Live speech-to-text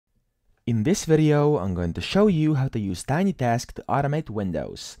In this video, I'm going to show you how to use TinyTask to automate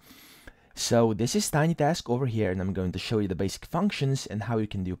windows. So this is TinyTask over here, and I'm going to show you the basic functions and how you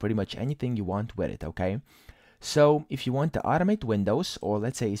can do pretty much anything you want with it, okay? So if you want to automate windows, or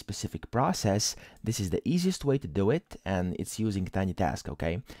let's say a specific process, this is the easiest way to do it, and it's using TinyTask,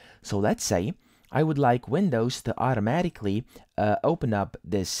 okay? So let's say I would like Windows to automatically open up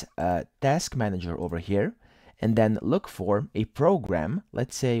this task manager over here, and then look for a program.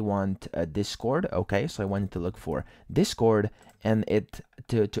 Let's say I want Discord, okay? So I wanted to look for Discord and it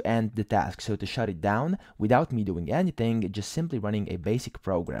to end the task, so to shut it down without me doing anything, just simply running a basic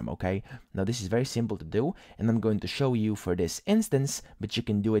program, okay? Now this is very simple to do, and I'm going to show you for this instance, but you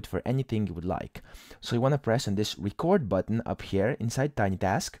can do it for anything you would like. So you want to press on this record button up here inside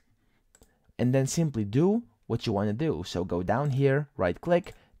TinyTask, and then simply do what you want to do. So go down here, right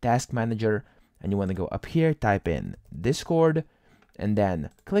click, Task Manager, and you want to go up here, type in Discord, and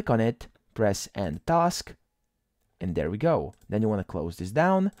then click on it, press End Task, and there we go. Then you want to close this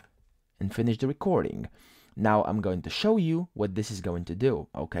down and finish the recording. Now I'm going to show you what this is going to do,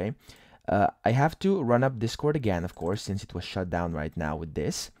 okay? I have to run up Discord again, of course, since it was shut down right now with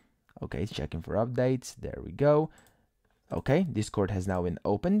this. Okay, it's checking for updates. There we go. Okay, Discord has now been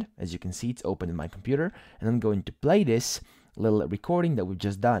opened. As you can see, it's open in my computer, and I'm going to play this little recording that we've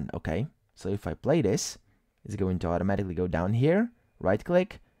just done, okay? So if I play this, it's going to automatically go down here, right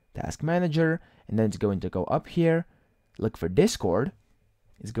click, Task Manager, and then it's going to go up here, look for Discord,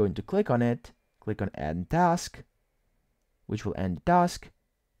 it's going to click on it, click on End Task, which will end the task,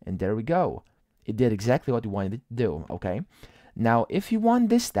 and there we go. It did exactly what we wanted it to do, okay? Now, if you want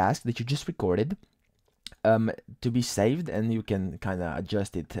this task that you just recorded to be saved, and you can kind of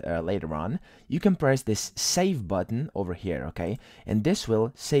adjust it later on, you can press this save button over here, okay? And this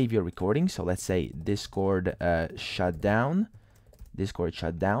will save your recording. So let's say Discord shut down,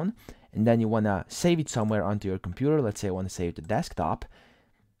 and then you want to save it somewhere onto your computer. Let's say I want to save it to desktop,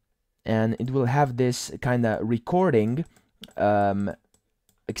 and it will have this kind of recording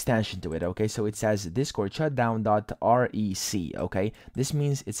extension to it, okay? So it says Discord shutdown.rec, okay? This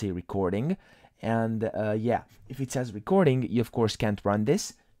means it's a recording. And yeah, if it says recording, you of course can't run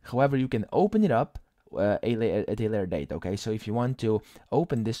this. However, you can open it up at a later date, okay? So if you want to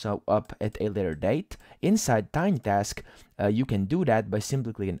open this up at a later date inside TinyTask, you can do that by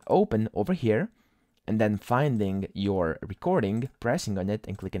simply clicking open over here, and then finding your recording, pressing on it,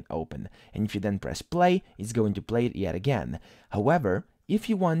 and clicking open. And if you then press play, it's going to play it yet again. However, if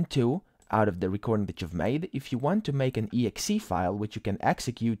you want to, out of the recording that you've made, if you want to make an exe file which you can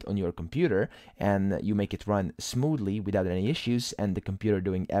execute on your computer, and you make it run smoothly without any issues and the computer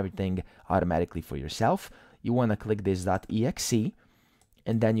doing everything automatically for yourself, you want to click this .exe,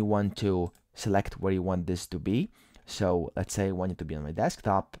 and then you want to select where you want this to be. So let's say I want it to be on my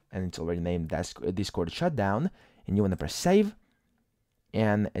desktop, and it's already named Discord Shutdown, and you want to press save,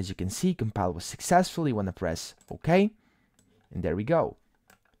 and as you can see, compile was successful. You want to press OK, and there we go.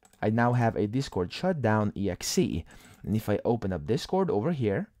 I now have a Discord shutdown exe, and if I open up Discord over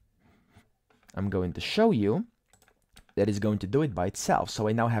here, I'm going to show you that it's going to do it by itself. So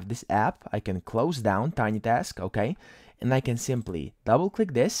I now have this app. I can close down TinyTask, okay, and I can simply double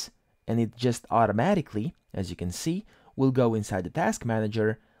click this, and it just automatically, as you can see, will go inside the task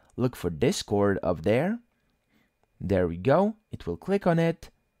manager, look for Discord up there. There we go. It will click on it,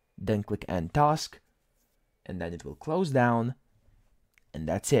 then click End Task, and then it will close down. And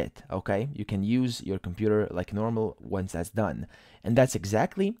that's it, okay? You can use your computer like normal once that's done. And that's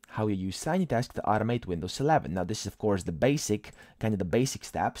exactly how you use TinyTask to automate Windows 11. Now, this is, of course, the basic, kind of the basic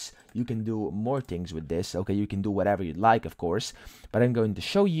steps. You can do more things with this, okay? You can do whatever you'd like, of course. But I'm going to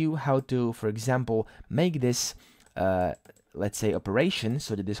show you how to, for example, make this, let's say, operation,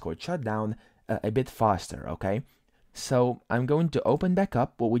 so the Discord shutdown, a bit faster, okay? So I'm going to open back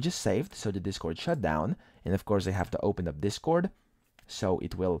up what we just saved, so the Discord shutdown. And, of course, I have to open up Discord, so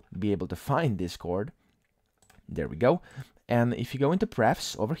it will be able to find Discord. There we go. And if you go into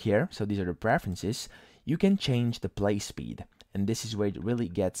prefs over here, so these are the preferences, you can change the play speed. And this is where it really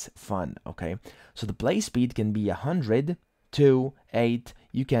gets fun, okay? So the play speed can be 100, 2, 8.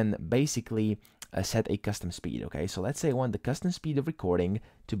 You can basically set a custom speed, okay? So let's say I want the custom speed of recording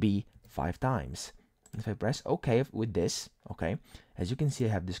to be 5 times. If I press OK with this, okay, as you can see, I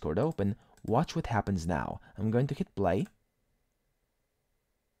have Discord open. Watch what happens now. I'm going to hit play.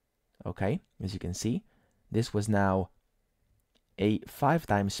 Okay, as you can see, this was now a 5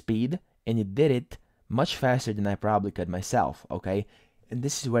 times speed, and it did it much faster than I probably could myself, okay? And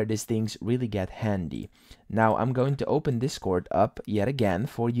this is where these things really get handy. Now I'm going to open Discord up yet again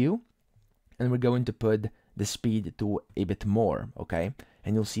for you, and we're going to put the speed to a bit more, okay?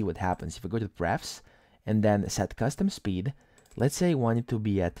 And you'll see what happens. If I go to prefs and then set custom speed, let's say I want it to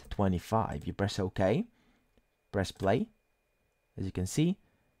be at 25. You press OK, press play. As you can see,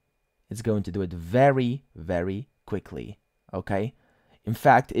 it's going to do it very, very quickly, okay? In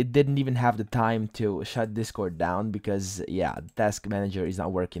fact, it didn't even have the time to shut Discord down because, yeah, the task manager is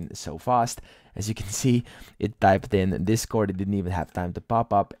not working so fast. As you can see, it typed in Discord. It didn't even have time to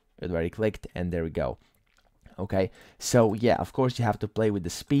pop up. It already clicked, and there we go. Okay, so yeah, of course, you have to play with the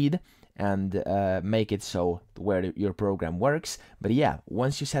speed and make it so where your program works. But yeah,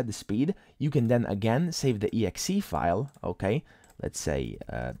 once you set the speed, you can then again save the exe file, okay? Let's say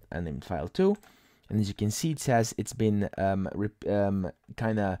unnamed file 2. And as you can see, it says it's been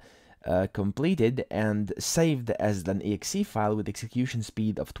kind of completed and saved as an exe file with execution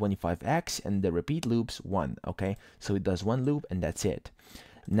speed of 25x and the repeat loops 1, okay? So it does 1 loop and that's it.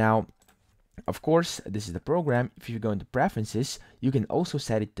 Now, of course, this is the program. If you go into preferences, you can also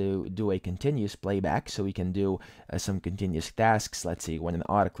set it to do a continuous playback. So we can do some continuous tasks, let's say when an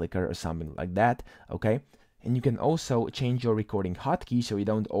auto clicker or something like that, okay? And you can also change your recording hotkey so you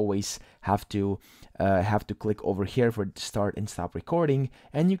don't always have to click over here for start and stop recording.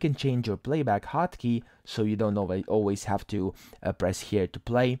 And you can change your playback hotkey so you don't always have to press here to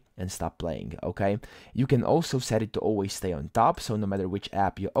play and stop playing, okay? You can also set it to always stay on top, so no matter which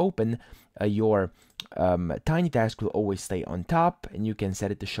app you open, your TinyTask will always stay on top, and you can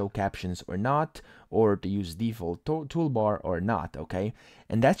set it to show captions or not, or to use default toolbar or not, okay?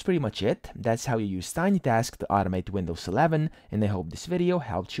 And that's pretty much it. That's how you use TinyTask to automate Windows 11, and I hope this video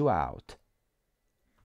helped you out.